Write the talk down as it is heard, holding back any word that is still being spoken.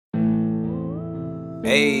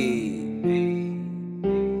Hey,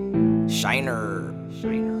 Shyne.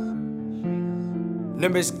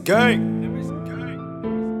 NimbusGvng.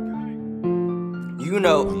 You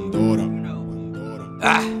know.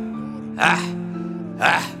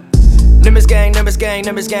 NimbusGvng, NimbusGvng,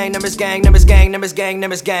 NimbusGvng, NimbusGvng, NimbusGvng, NimbusGvng,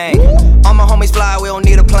 NimbusGvng. All my homies fly, we don't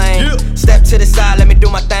need a plane. Step to the side, let me do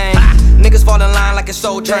my thing. Niggas fall in line like a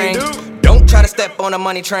soul train. Don't try to step on a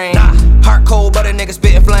money train. Heart cold, but a nigga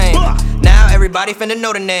spittin' flame. Now everybody finna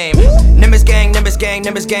know the name. NimbusGvng, NimbusGvng,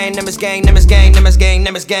 NimbusGvng, NimbusGvng, NimbusGvng, NimbusGvng,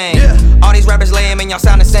 NimbusGvng. All these rappers lame and y'all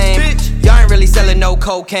sound the same. Y'all ain't really selling no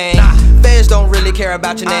cocaine. Feds don't really care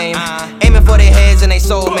about your name. Aiming for their heads and they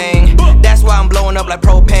soul, man. That's why I'm blowing up like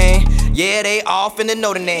propane. Yeah, they all finna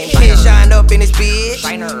know the name. Kids shine up in this bitch,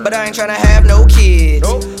 but I ain't tryna have no kids.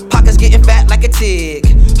 Pockets getting fat like a tick.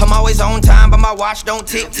 I'm always on time, but my watch don't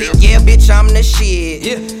tick tick. Yeah, bitch, I'm the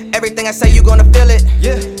shit. Everything I say, you gonna feel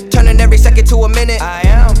it. Turning every second to a minute.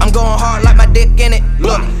 I'm going hard like my dick in it.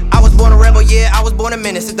 Look, I was born a rebel, yeah, I was born a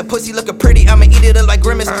menace. If the pussy looking pretty, I'ma eat it up like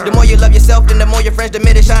Grimace. The more you love yourself, then the more your friends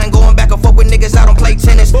diminish. I ain't going back and forth with niggas, I don't play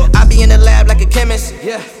tennis. I be in the lab like a chemist.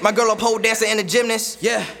 My girl a pole dancer and a gymnast.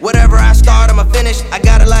 Whatever I start, I'ma finish. I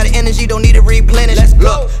got a lot of energy, don't need to replenish.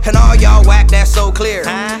 Look, and all y'all whack, that's so clear.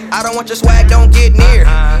 I don't want your swag, don't get near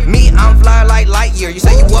me, I'm fly like Lightyear. You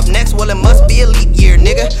say you up next, well it must be a leap year,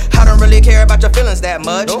 nigga. I don't really care about your feelings that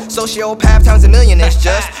much. Sociopath times a million, it's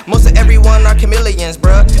just most of everyone are chameleons,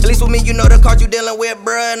 bruh. At least with me, you know the cards you dealing with,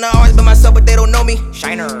 bruh. And I always been myself, but they don't know me.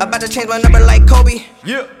 About to change my number like Kobe.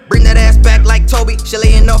 Bring that ass back like Toby. She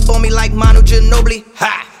laying off on me like Manu Ginobili.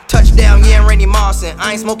 Ha! Touchdown, yeah, I'm Randy Marson.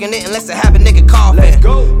 I ain't smoking it unless I have a nigga coughing.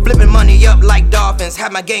 Flipping money up like dolphins.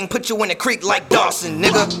 Have my gang put you in the creek like Dawson,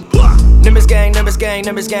 nigga. NimbusGvng, NimbusGvng,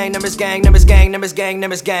 NimbusGvng, NimbusGvng, NimbusGvng, NimbusGvng,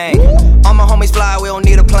 NimbusGvng. All my homies fly, we don't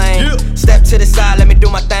need a plane. Step to the side, let me do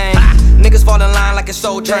my thing. Niggas fall in line like a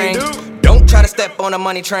soul train. Don't try to step on a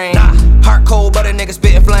money train. Heart cold, but a nigga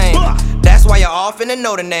spittin' flame. That's why y'all all finna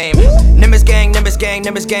know the name. NimbusGvng, NimbusGvng,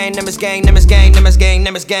 NimbusGvng, NimbusGvng, NimbusGvng, NimbusGvng,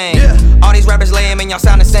 NimbusGvng. All these rappers lame and y'all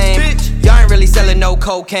sound the same. Y'all ain't really selling no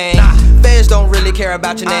cocaine. Feds don't really care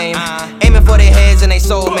about your name. Aiming for their heads and they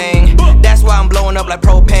soul, man. That's why I'm blowing up like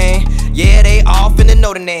propane. Yeah, they all finna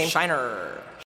know the name. Shyne.